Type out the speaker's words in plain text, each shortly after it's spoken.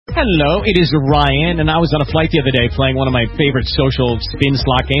Hello, it is Ryan, and I was on a flight the other day playing one of my favorite social spin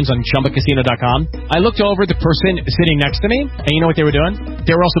slot games on ChumbaCasino.com. I looked over at the person sitting next to me, and you know what they were doing?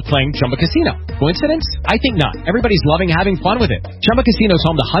 They were also playing Chumba Casino. Coincidence? I think not. Everybody's loving having fun with it. Chumba Casino is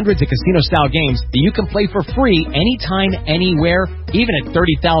home to hundreds of casino-style games that you can play for free anytime, anywhere, even at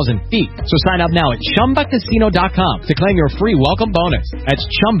 30,000 feet. So sign up now at ChumbaCasino.com to claim your free welcome bonus. That's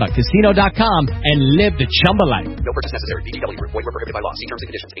ChumbaCasino.com and live the Chumba life. No purchase necessary. VGW. Void where prohibited by law. See terms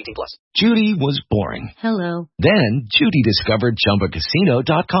and conditions. 18+. Judy was boring. Hello. Then Judy discovered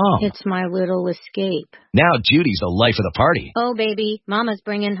ChumbaCasino.com. It's my little escape. Now Judy's the life of the party. Oh, baby, mama's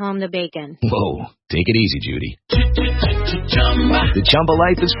bringing home the bacon. Whoa, take it easy, Judy. The Chumba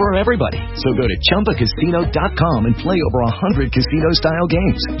life is for everybody. So go to ChumbaCasino.com and play over 100 casino-style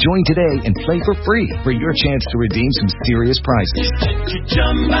games. Join today and play for free for your chance to redeem some serious prizes.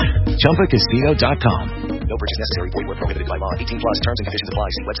 ChumbaCasino.com. No purchase necessary. Void where prohibited by law. 18+. Terms and conditions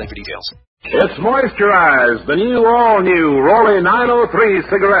apply. See website for details. It's Moisturize, the new, all-new Rolly 903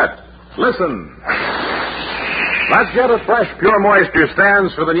 cigarette. Listen. That jet of fresh, pure moisture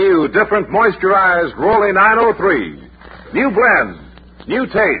stands for the new, different moisturized Rolly 903. New blend, new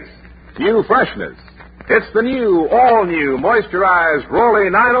taste, new freshness. It's the new, all-new moisturized Rolly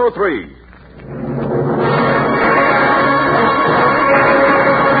 903.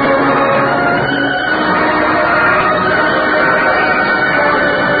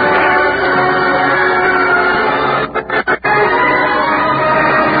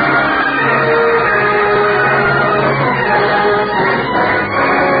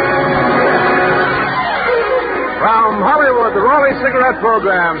 Cigarette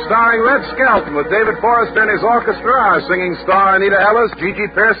program starring Red Skelton with David Forrester and his orchestra, our singing star Anita Ellis, Gigi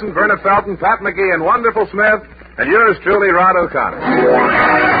Pearson, Verna Felton, Pat McGee, and Wonderful Smith, and yours truly, Rod O'Connor.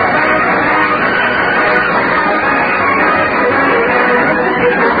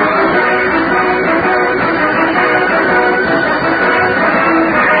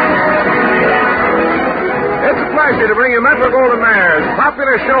 To bring you Metro Golden Mares,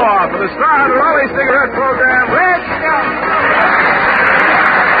 popular show-off of the star of the Raleigh Cigarette program, Red Skelton.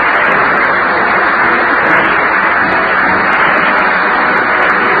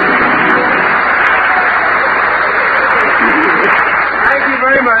 Thank you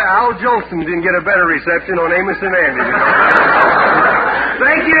very much. Al Jolson didn't get a better reception on Amos and Andy.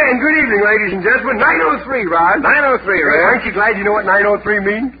 Thank you, and good evening, ladies and gentlemen. 903, Rod. 903, Red. Aren't you glad you know what 903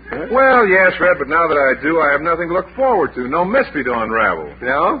 means? Well, yes, Red, but now that I do, I have nothing to look forward to. No mystery to unravel.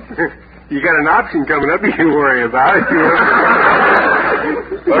 No? You got an option coming up you can worry about it.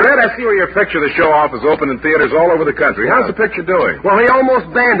 Well, Red, I see where your picture of the show-off is open in theaters all over the country. How's the picture doing? Well, they almost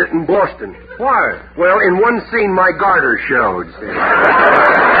banned it in Boston. Why? Well, in one scene, my garter showed.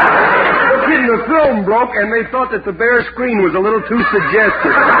 The film broke, and they thought that the bare screen was a little too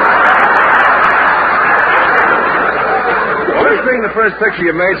suggestive. Well, this being the first picture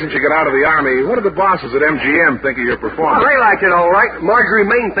you made since you got out of the Army, what did the bosses at MGM think of your performance? Well, they liked it all right. Marjorie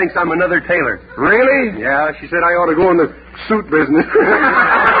Main thinks I'm another Taylor. Really? Yeah, she said I ought to go in the suit business.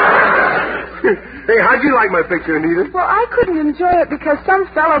 Hey, how'd you like my picture, Anita? Well, I couldn't enjoy it because some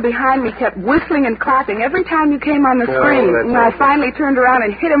fellow behind me kept whistling and clapping every time you came on the screen. And I finally turned around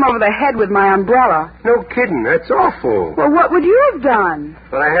and hit him over the head with my umbrella. No kidding. That's awful. Well, what would you have done?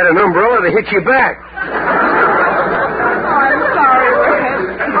 Well, I had an umbrella to hit you back. Oh, I'm sorry,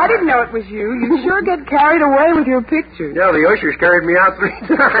 Red. I didn't know it was you. You sure get carried away with your pictures. Yeah, the ushers carried me out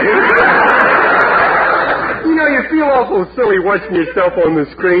 3 times. You know, you feel awful silly watching yourself on the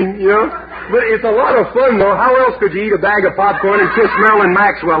screen, you know? But it's a lot of fun, though. How else could you eat a bag of popcorn and kiss Marilyn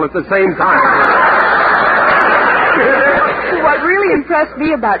Maxwell at the same time? What really impressed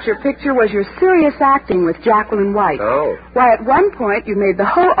me about your picture was your serious acting with Jacqueline White. Oh. Why, at one point, you made the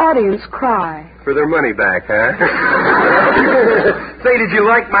whole audience cry. For their money back, huh? Say, did you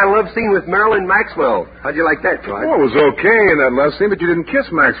like my love scene with Marilyn Maxwell? How'd you like that, Clyde? Well, it was okay in that love scene, but you didn't kiss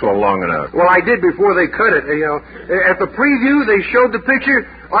Maxwell long enough. Well, I did before they cut it. You know, at the preview, they showed the picture.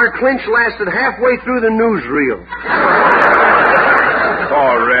 Our clinch lasted halfway through the newsreel.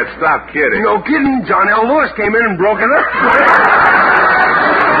 Oh, Red, stop kidding. No kidding. John L. Lewis came in and broke it up.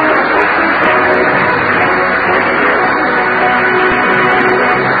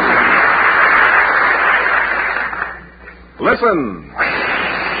 Listen.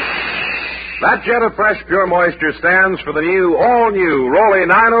 That jet of fresh, pure moisture stands for the new, all-new Rolly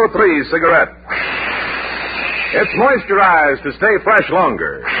 903 cigarette. It's moisturized to stay fresh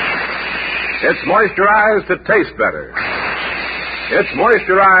longer. It's moisturized to taste better. It's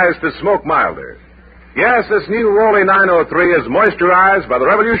moisturized to smoke milder. Yes, this new Rolly 903 is moisturized by the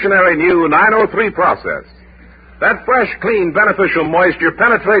revolutionary new 903 process. That fresh, clean, beneficial moisture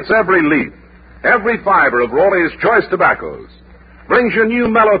penetrates every leaf, every fiber of Rolly's choice tobaccos. Brings you new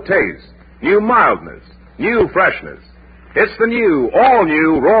mellow taste, new mildness, new freshness. It's the new,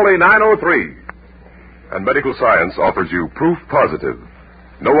 all-new Rolly 903. And medical science offers you proof positive.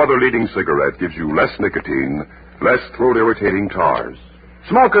 No other leading cigarette gives you less nicotine, less throat-irritating tars.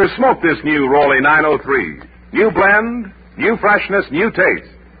 Smokers, smoke this new Rolly 903. New blend, new freshness, new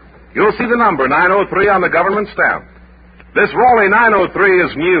taste. You'll see the number 903 on the government stamp. This Rolly 903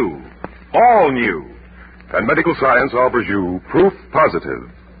 is new, all new. And medical science offers you proof positive.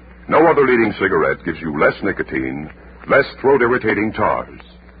 No other leading cigarette gives you less nicotine, less throat-irritating tars.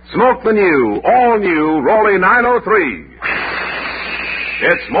 Smoke the new, all new Rolly 903.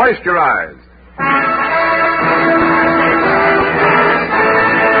 It's moisturized.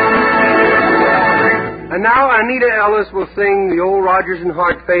 And now Anita Ellis will sing the old Rodgers and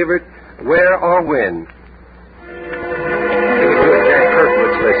Hart favorite, Where or When. Jack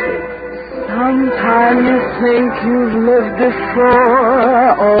Kirkwood's listening. Sometimes you think you've lived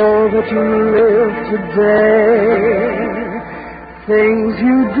before all that you live today. Things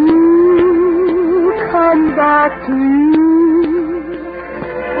you do come back to you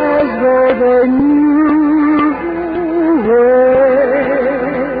as though they knew the way.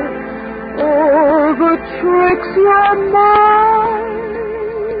 Oh, the tricks your mind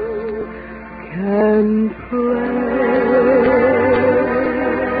can play.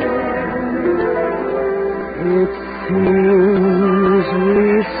 It seems we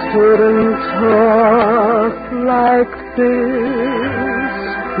stood and talked like this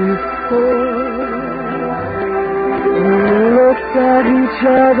before. We looked at each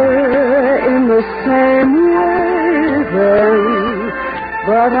other in the same way then,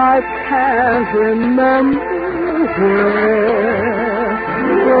 but I can't remember where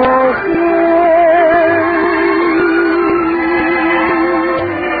or when.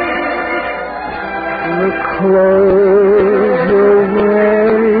 The clothes you're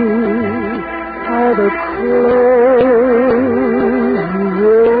wearing are the clothes you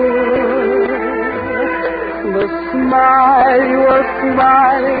wore. The smile you were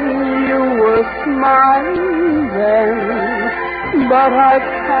smiling then, but I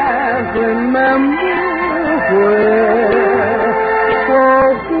can't remember where or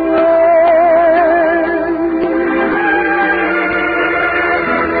when.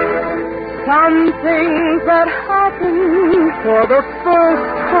 Some things that happen for the first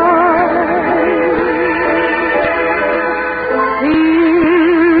time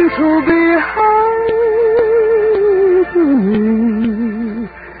seem to be happening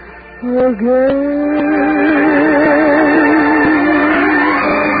again.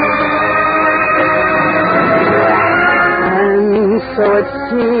 And so it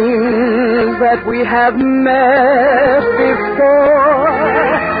seems that we have met before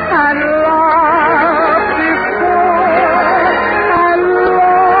and loved before and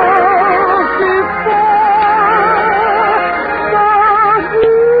loved before, but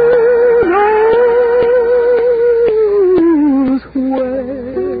who knows where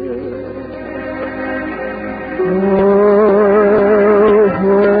or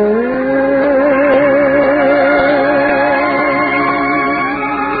when.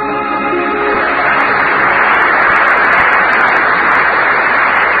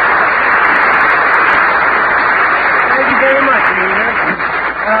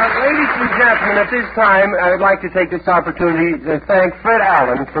 At this time, I would like to take this opportunity to thank Fred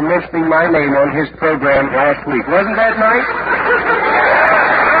Allen for mentioning my name on his program last week. Wasn't that nice?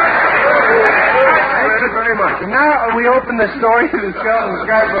 Thank you very much. And now we open the story to the Skelton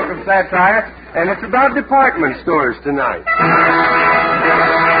Scrapbook of Satire, and it's about department stores tonight.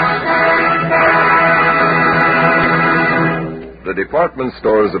 The department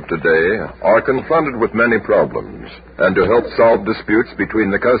stores of today are confronted with many problems, and to help solve disputes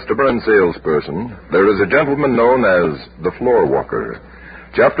between the customer and salesperson, there is a gentleman known as the floor walker.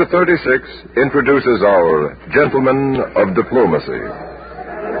 Chapter 36 introduces our gentleman of diplomacy.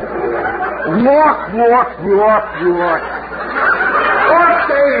 Walk. All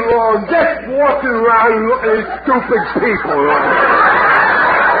day long, just walking around looking at stupid people.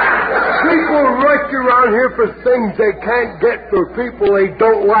 People rush around here for things they can't get for people they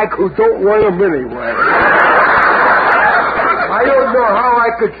don't like who don't want them anyway. I don't know how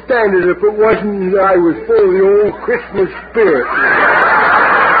I could stand it if it wasn't I was full of the old Christmas spirit.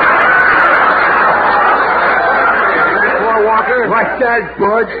 Floor walker? What's that,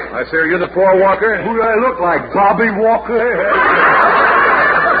 Bud? I say, are you the floor walker? Who do I look like, Bobby Walker?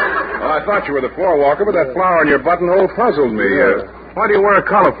 I thought you were the floor walker, but that flower in your buttonhole puzzled me. Why do you wear a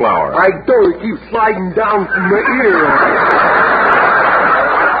cauliflower? I don't. It keeps sliding down from my ear.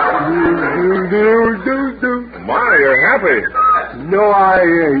 My, you're happy. No, I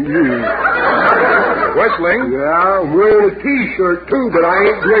ain't. Whistling? Yeah, I'm wearing a T-shirt, too, but I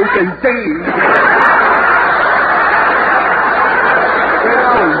ain't drinking tea.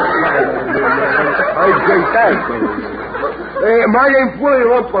 I drink that, Hey, my name's Willie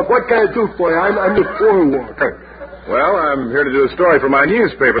Lumpup. What can I do for you? I'm the floor walker. Well, I'm here to do a story for my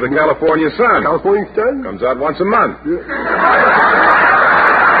newspaper, the California Sun. California Sun? Comes out once a month. Yeah.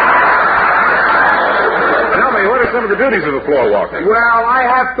 Tell me, what are some of the duties of a floor walker? Well, I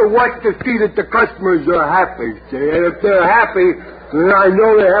have to watch to see that the customers are happy, see? And if they're happy, then I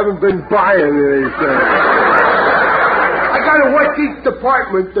know they haven't been buying anything. I gotta watch each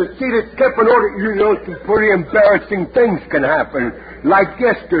department to see that it's kept in order. You know, some pretty embarrassing things can happen. Like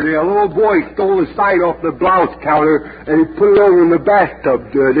yesterday, a little boy stole the sign off the blouse counter and he put it over in the bathtub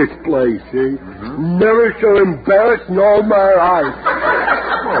display, see? Mm-hmm. Never so embarrassed in all my life.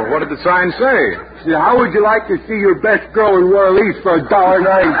 Oh, what did the sign say? See, how would you like to see your best girl in Royal East for $1.95?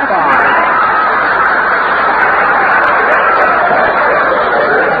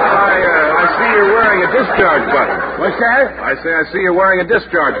 I see you're wearing a discharge button. What's that? I see you're wearing a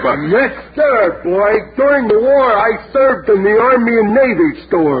discharge button. Yes, sir, boy. During the war, I served in the Army and Navy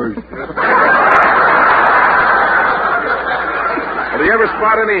stores. Well, do you ever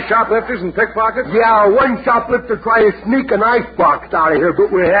spot any shoplifters and pickpockets? Yeah, one shoplifter tried to sneak an icebox out of here, but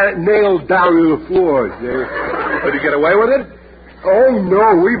we had it nailed down to the floor. Did he get away with it? Oh,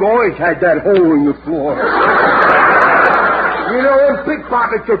 no. We've always had that hole in the floor. You know, them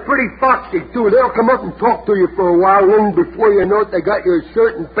pickpockets are pretty foxy, too. They'll come up and talk to you for a while, and before you know it, they got your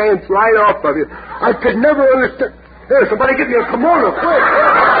shirt and pants right off of you. I could never understand. Here, somebody give me a kimono, quick.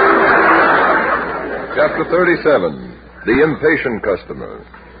 Chapter 37, The Impatient Customer.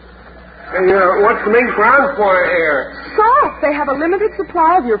 Hey, what's the main ground for here? Soap. They have a limited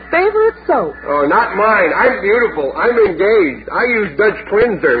supply of your favorite soap. Oh, not mine. I'm beautiful. I'm engaged. I use Dutch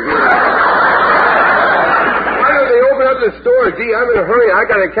cleanser. They open up the store. Gee, I'm in a hurry. I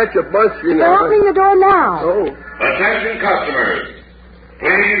gotta catch a bus, you know. They're opening the door now. Oh. Attention customers.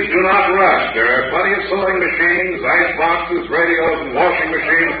 Please do not rush. There are plenty of sewing machines, ice boxes, radios, and washing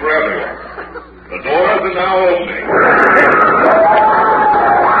machines for everyone. The doors are now opening.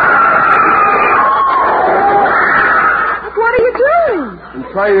 What are you doing? I'm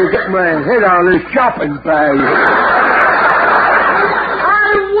trying to get my head out of this shopping bag.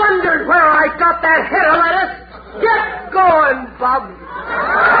 I wondered where I got that head of lettuce. Get going, Bob.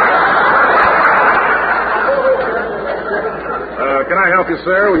 Can I help you,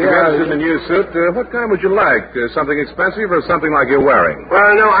 sir? Would you be interested in a new suit? What kind would you like? Something expensive or something like you're wearing?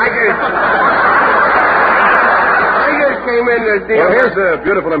 Well, no, I just came in to deal. Well, here's a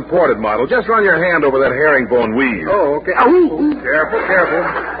beautiful imported model. Just run your hand over that herringbone weave. Oh, okay. Oh. Careful.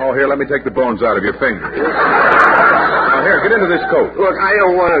 Oh, here, let me take the bones out of your fingers. Now, here, get into this coat. Look, I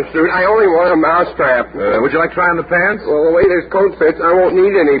don't want a suit. I only want a mousetrap. Would you like trying the pants? Well, the way this coat fits, I won't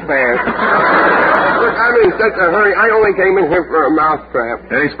need any pants. Look, I'm in such a hurry. I only came in here for a mousetrap.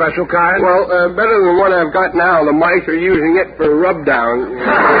 Any special kind? Well, better than what I've got now. The mice are using it for rub down.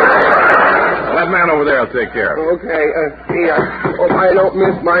 That man over there will take care of it. Okay. I hope I don't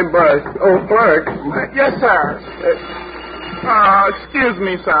miss my bus. Oh, clerk. Yes, sir. Excuse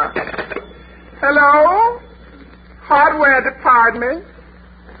me, sir. Hello? Hardware department?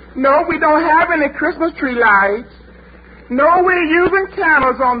 No, we don't have any Christmas tree lights. No, we're using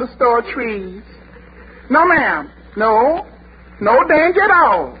candles on the store trees. No, ma'am. No danger at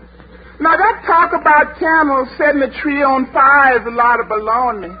all. Now, that talk about candles setting the tree on fire is a lot of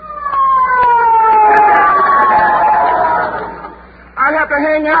baloney. I have to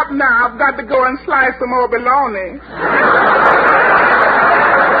hang up now. I've got to go and slice some more bologna.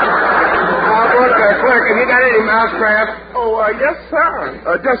 Look, clerk, have you got any mousetrap? Oh, yes,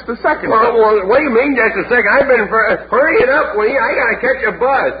 sir. Just a second. Well, what do you mean just a second? I've been hurry it up, will you? I gotta catch a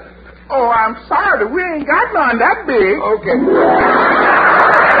bus. Oh, I'm sorry. We ain't got none that big. Okay.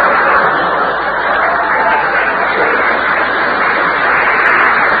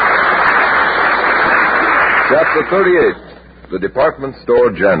 Chapter 38, The Department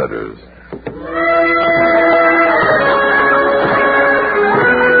Store Janitors.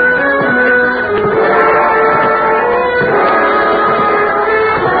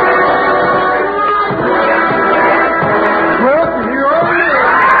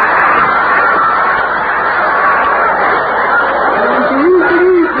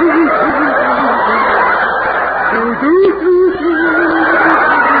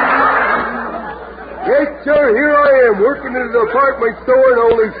 department store and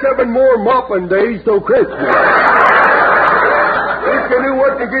only 7 more mopping days till Christmas. If I knew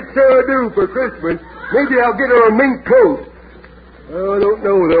what to get Sarah do for Christmas, maybe I'll get her a mink coat. I don't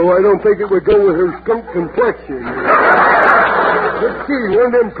know, though. I don't think it would go with her skunk complexion. Let's see,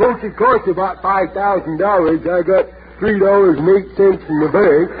 one of them coats would cost about $5,000. I got $3.08 in the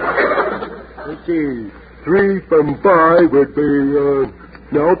bank. Let's see, 3 from 5 would be,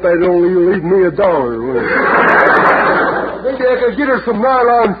 no, that'd only leave me $1. Maybe I could get her some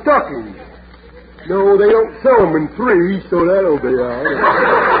nylon stockings. No, they don't sell them in 3, so that'll be all right.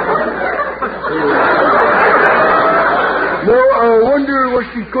 No, I wonder what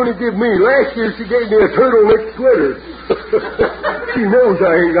she's going to give me. Last year she gave me a turtleneck sweater. She knows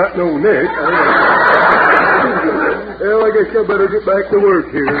I ain't got no neck. Well, I guess I better get back to work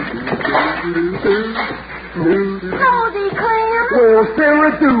here. Howdy, Clem. Well,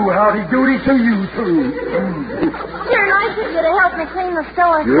 Sarah, howdy doody to you, too. Sure nice of you to help me clean the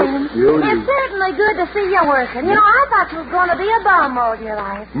store, Clem. It's certainly good to see you working. You know, I thought you was going to be a bum all your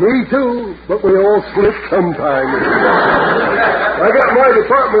life. Me, too, but we all slip sometimes. I got my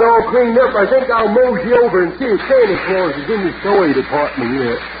department all cleaned up. I think I'll mosey over and see if Santa Claus is in the sewing department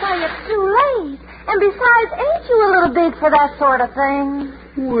yet. Why, it's too late. And besides, ain't you a little big for that sort of thing?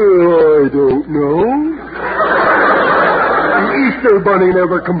 Well, I don't know. The Easter Bunny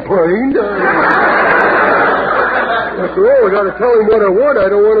never complained. After all, I got to tell him what I want. I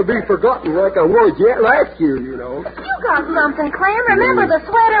don't want to be forgotten like I was last year, you know. You got something, Clem. Remember the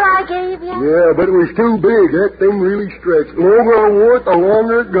sweater I gave you? Yeah, but it was too big. That thing really stretched. The longer I wore it, the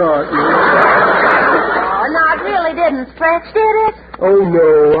longer it got. You know? Oh, no, it really didn't stretch, did it? Oh,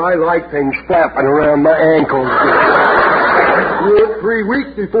 no. I like things flapping around my ankles. I wore it 3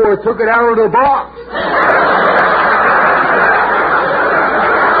 weeks before I took it out of the box.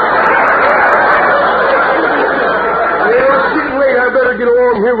 Get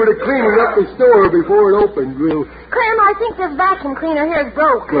along here with the cleaning up the store before it opens. Well, Clem, I think this vacuum cleaner here is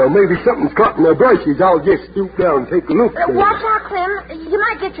broke. Well, maybe something's caught in the brushes. I'll just stoop down and take a look. Watch out, Clem. You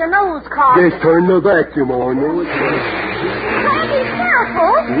might get your nose caught. Just turn the vacuum on. Clem, be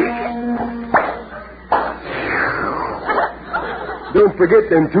careful. Don't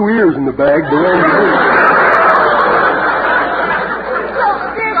forget them 2 ears in the bag.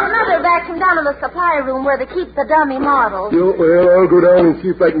 Down in the supply room where they keep the dummy models. Well, I'll go down and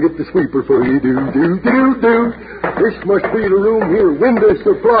see if I can get the sweeper for you. This must be the room here, window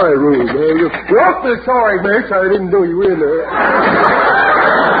supply room. Awfully sorry, miss. I didn't know you were in there.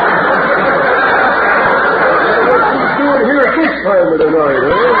 What she's doing here at this time of the night,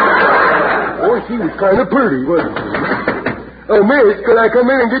 huh? Boy, she was kind of pretty, wasn't she? Oh, miss, could I come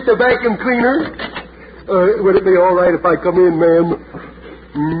in and get the vacuum cleaner? Would it be all right if I come in, ma'am?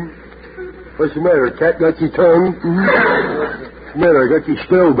 What's the matter? Cat got your tongue? What's the matter? I got you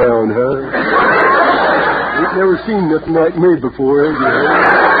spellbound, huh? You've never seen nothing like me before, have you?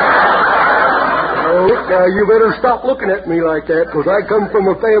 Oh, now you better stop looking at me like that, because I come from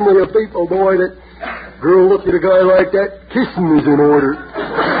a family of people, boy, that girl look at a guy like that, kissing is in order.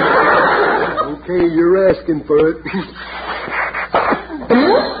 Okay, you're asking for it.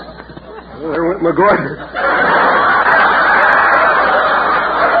 Oh, there went my garter.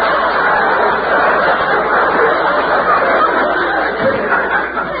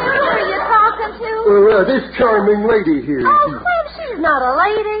 This charming lady here. Oh, Clem, she's not a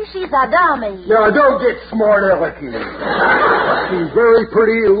lady. She's a dummy. Now, don't get smart alecky. She's a very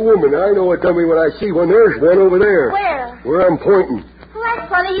pretty little woman. I know a dummy when I see one. There's one over there. Where? Where I'm pointing. Well, that's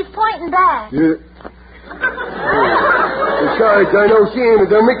funny. He's pointing back. Yeah. Besides, I know she ain't a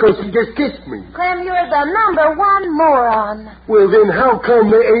dummy because she just kissed me. Clem, you're the #1 moron. Well, then how come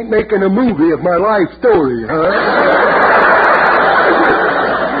they ain't making a movie of my life story, huh?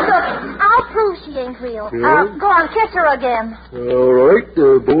 She ain't real. Go on, kiss her again. All right,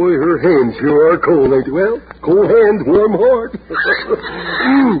 boy, her hands sure are cold, ain't they? Well, cold hands, warm heart.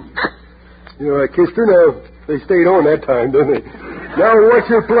 I kissed her now. They stayed on that time, didn't they? Now, what's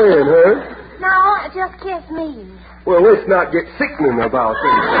your plan, huh? No, just kiss me. Well, let's not get sickening about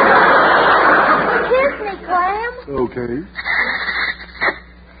this. Kiss me, Clem. Okay.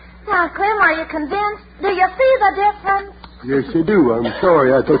 Now, Clem, are you convinced? Do you see the difference? Yes, you do. I'm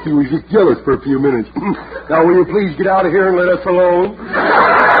sorry. I thought you was just jealous for a few minutes. Now, will you please get out of here and let us alone?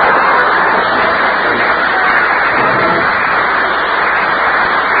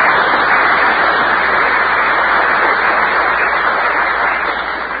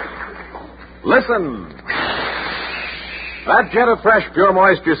 Listen. That jet of fresh, pure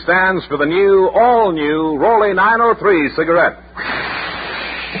moisture stands for the new, all-new Rolly 903 cigarette.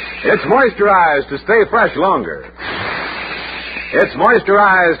 It's moisturized to stay fresh longer. It's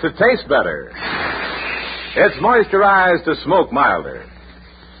moisturized to taste better. It's moisturized to smoke milder.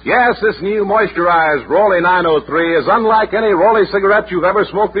 Yes, this new moisturized Rolly 903 is unlike any Rolly cigarette you've ever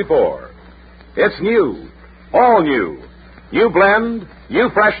smoked before. It's new, all new. New blend, new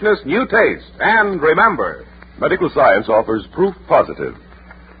freshness, new taste. And remember, Medical science offers proof positive.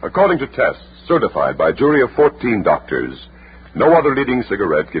 According to tests certified by a jury of 14 doctors, no other leading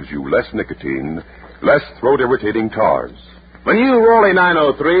cigarette gives you less nicotine, less throat-irritating tars. the new Rolly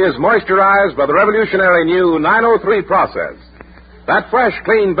 903 is moisturized by the revolutionary new 903 process. That fresh,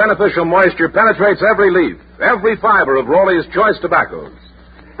 clean, beneficial moisture penetrates every leaf, every fiber of Rolly's choice tobaccos.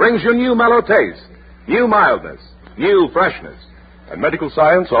 Brings you new mellow taste, new mildness, new freshness. And medical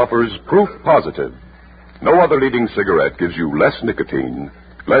science offers proof positive. No other leading cigarette gives you less nicotine,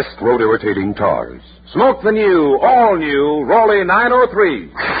 less throat-irritating tars. Smoke the new, all new Rolly 903.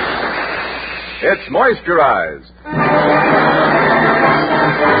 It's moisturized.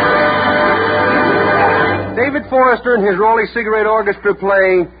 David Forrester and his Rolly Cigarette Orchestra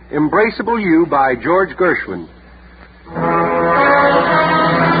play Embraceable You by George Gershwin.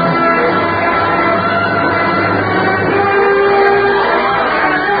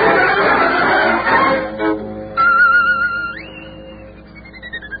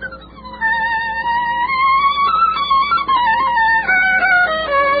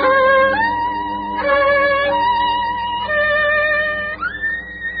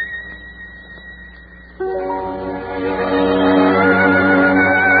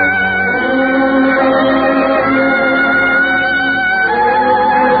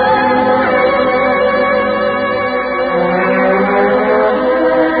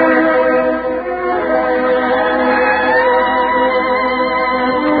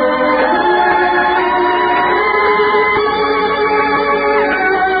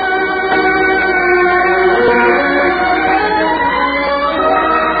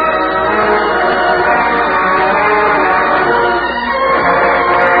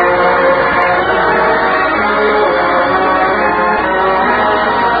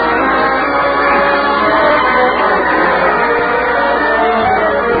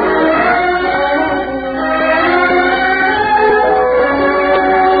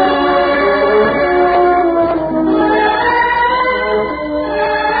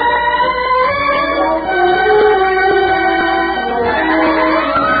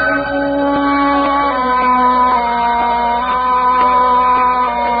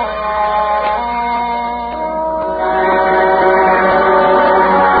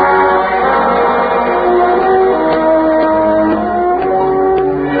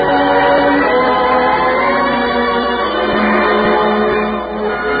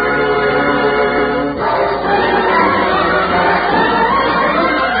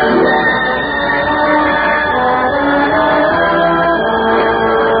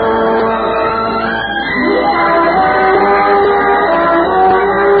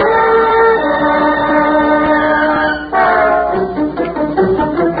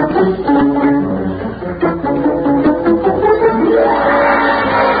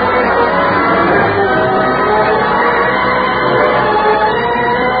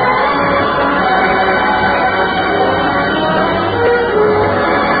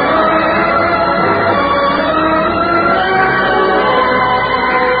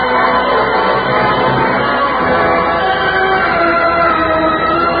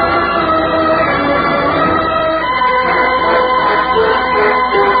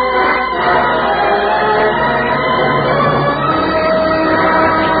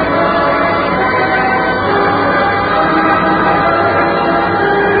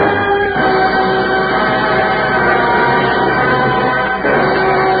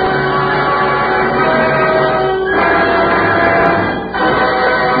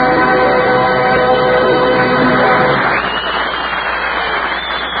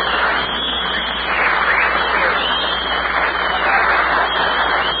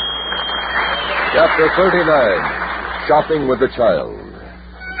 Chapter 39, Shopping with the Child.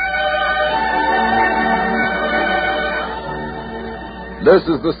 This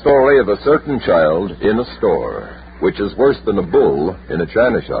is the story of a certain child in a store, which is worse than a bull in a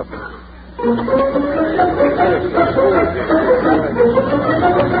china shop.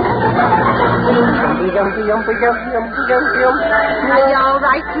 Are you all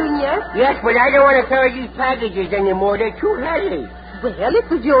right, Junior? Yes, but I don't want to carry these packages anymore. They're too heavy. Well, it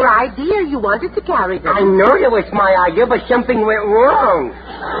was your idea. You wanted to carry them. I know it was my idea, but something went wrong.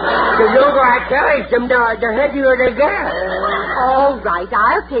 The longer I carry them, the heavier they get. All right,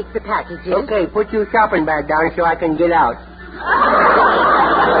 I'll take the packages. Okay, put your shopping bag down so I can get out.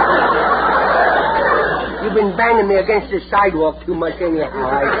 You've been banging me against the sidewalk too much anyhow.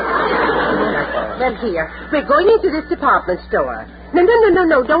 Well, here. We're going into this department store.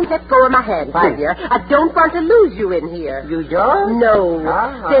 No. Don't let go of my hand, Junior. I don't want to lose you in here. You don't? No.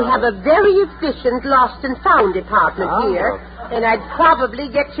 They have a very efficient lost and found department here. And I'd probably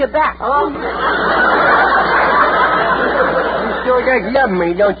get you back. Oh. You sure does love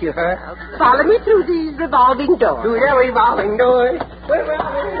me, don't you, huh? Follow me through these revolving doors. Through the revolving doors? Junior,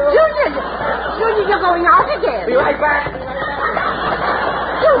 you're going out again. Be right back.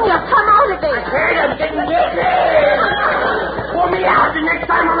 Junior, come out of there. I heard him getting busy. Pull me out the next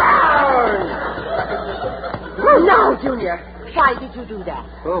time around. No, Junior. Why did you do that?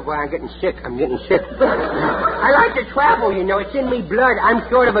 Oh, boy, I'm getting sick. I like to travel, you know. It's in me blood. I'm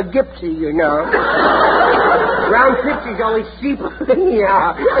sort of a gypsy, you know. Round trips is always cheaper.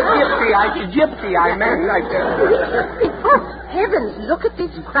 Yeah. A gypsy, I meant like that. Oh, heavens, look at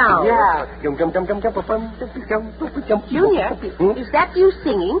this crowd. Yeah. Junior, is that you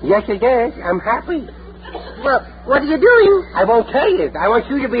singing? Yes, it is. I'm happy. Well, what are you doing? I won't tell you. I want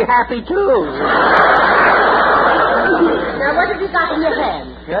you to be happy, too. Now, what have you got in your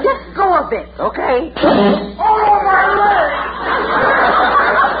hand? Yeah? Just go a bit. Okay. Oh, my leg!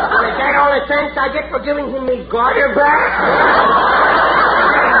 Is that all the thanks I get for giving him his garter back?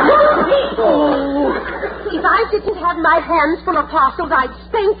 If I didn't have my hands full of parcels, I'd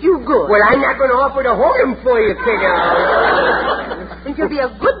spank you good. Well, I'm not going to offer to hold him for you, kiddo. If you'll be a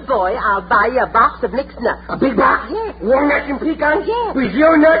good boy, I'll buy you a box of mixed nuts. A big box? Yes. Walnuts and pecans? Yes.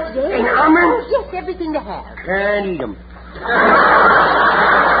 Brazil nuts? Yes. And almonds? Yes, everything to have. Can't eat them. They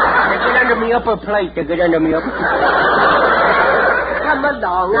get under me upper plate. Come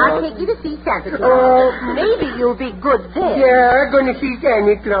along. I'll take you to see Santa Claus. Oh, maybe you'll be good then. Yeah, I'm going to see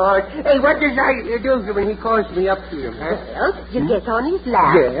Santa Claus. Hey, what does I do when he calls me up to him, huh? Well, you get on his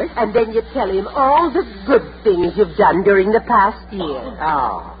lap. Yes. And then you tell him all the good things you've done during the past year.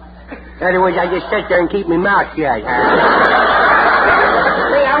 Oh. In other words, I just sit there and keep my mouth shut, huh?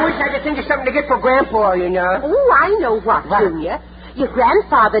 Hey, I wish I could think of something to get for Grandpa, you know. Oh, I know what, Junior. Your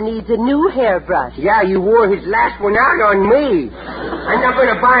grandfather needs a new hairbrush. Yeah, you wore his last one out on me. I'm not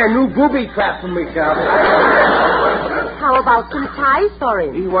going to buy a new booby trap for myself. How about some ties for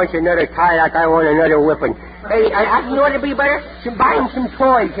him? He wants another tie like I want another whipping. Hey, you know what would be better? Buy him some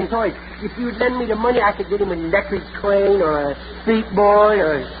toys. If you'd lend me the money, I could get him an electric train or a skateboard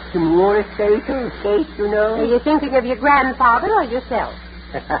or some roller skates, you know. Are you thinking of your grandfather or yourself?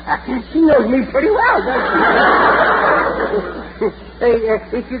 She knows me pretty well, doesn't she? Hey,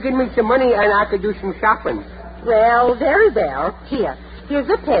 if you give me some money, and I could do some shopping. Well, very well. Here's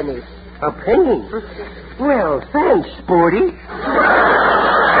a penny. A penny? Well, thanks, Sporty.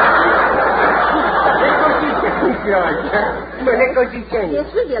 Let's go see Jenny. Yes,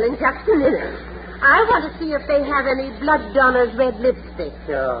 we will in just a minute. I want to see if they have any blood donors red lipstick.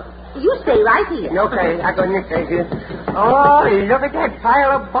 Sure. You stay right here. Okay, I'm going to stay here. Oh, look at that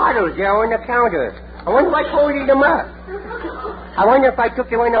pile of bottles there on the counter. I wonder what's holding them up. I wonder if I took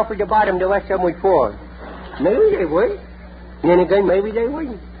the one off at the bottom, the rest of them would fall. Maybe they would. Then again, maybe they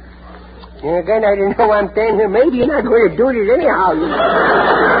wouldn't. Then again, I didn't know why I'm standing here. Maybe you're not going to do this anyhow.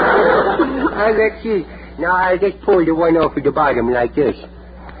 Let's see. Now, I'll just pull the one off at the bottom like this.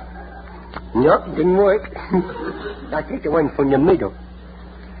 Nope, didn't work. I'll take the one from the middle.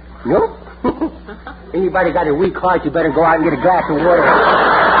 Nope. Anybody got a weak heart, you better go out and get a glass of water.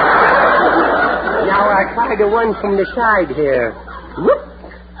 Now I'll try the one from the side here. Whoop.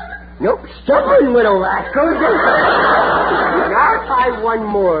 Nope, stubborn little rascal. Now I'll try one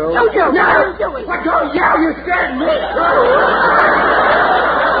more. Don't do it. What, don't yell, you scared me.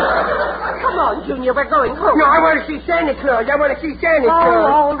 Come on, Junior, we're going home. No, I want to see Santa Claus.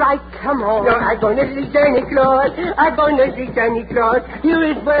 All right, come on. No, I'm going to see Santa Claus. Here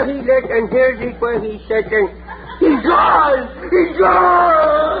is where he lives, and here's where he sits, and he's gone.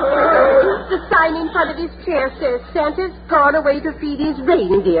 The sign in front of his chair says Santa's gone away to feed his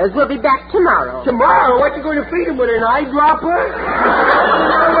reindeers. We'll be back tomorrow. Tomorrow? What, you going to feed him with an eyedropper?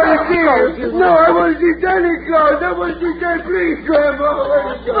 I want to see him. No, I want to see Santa Claus. I want to see Santa. Please,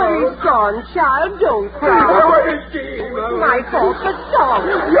 Grandma. He's gone, child. Don't cry. I want to see him. My fault for song.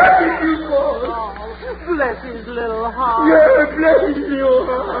 Yes, it's fault. Bless his little heart. Yeah, bless his little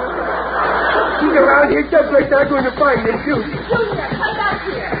heart. He's around here someplace. I'm going to find him, too. Junior, come back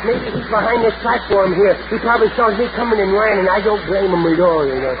here. Maybe he's behind this platform here. He probably saw me coming and ran, and I don't blame him at all,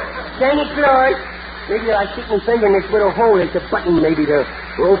 you know. Santa Claus. Maybe I stick my finger in this little hole. It's a button, maybe, to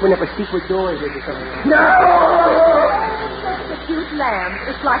open up a secret door or something. No! It's a cute lamb.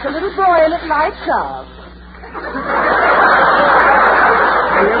 It's like a little boy and it lights up.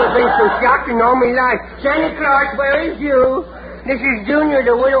 I've never been so shocked in all my life. Santa Claus, where is you? This is Junior,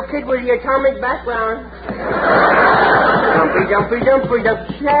 the little kid with the atomic background. Dumpy, dumpy, dumpy,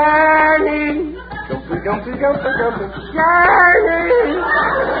 dumpy, Shiny. Dumpy, dumpy, dumpy, dumpy, Shiny.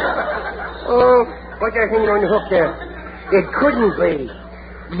 Oh, what's that hanging on the hook there? It couldn't be.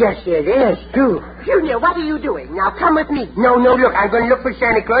 Yes, it is, too. Junior, what are you doing? Now come with me. No, look, I'm going to look for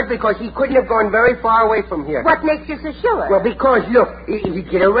Santa Claus because he couldn't have gone very far away from here. What makes you so sure? Well, because, look, he'd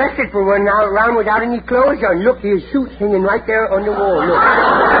get arrested for running around without any clothes on. Look, his suit's hanging right there on the wall, look.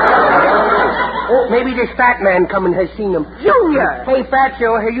 Oh, maybe this fat man coming has seen him. Junior! Hey,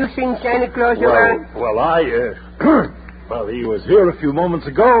 Fatso, have you seen Santa Claus around? Well, well, he was here a few moments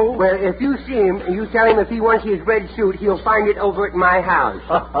ago. Well, if you see him, you tell him if he wants his red suit, he'll find it over at my house.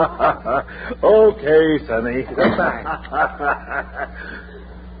 Okay, Sonny. Goodbye.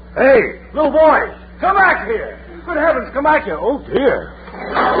 Hey, little boy, come back here. Good heavens, come back here. Oh, dear.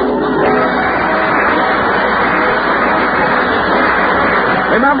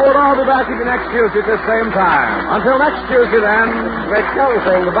 Remember, we'll all be back again next Tuesday at the same time. Until next Tuesday, then. Red Skelton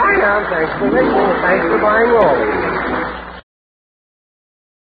saying goodbye now. Thanks for listening. Thanks for buying rollies.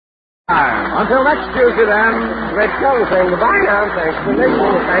 Until next Tuesday, then. Red Skelton saying goodbye now. Thanks for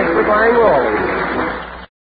listening. Thanks for buying rollies.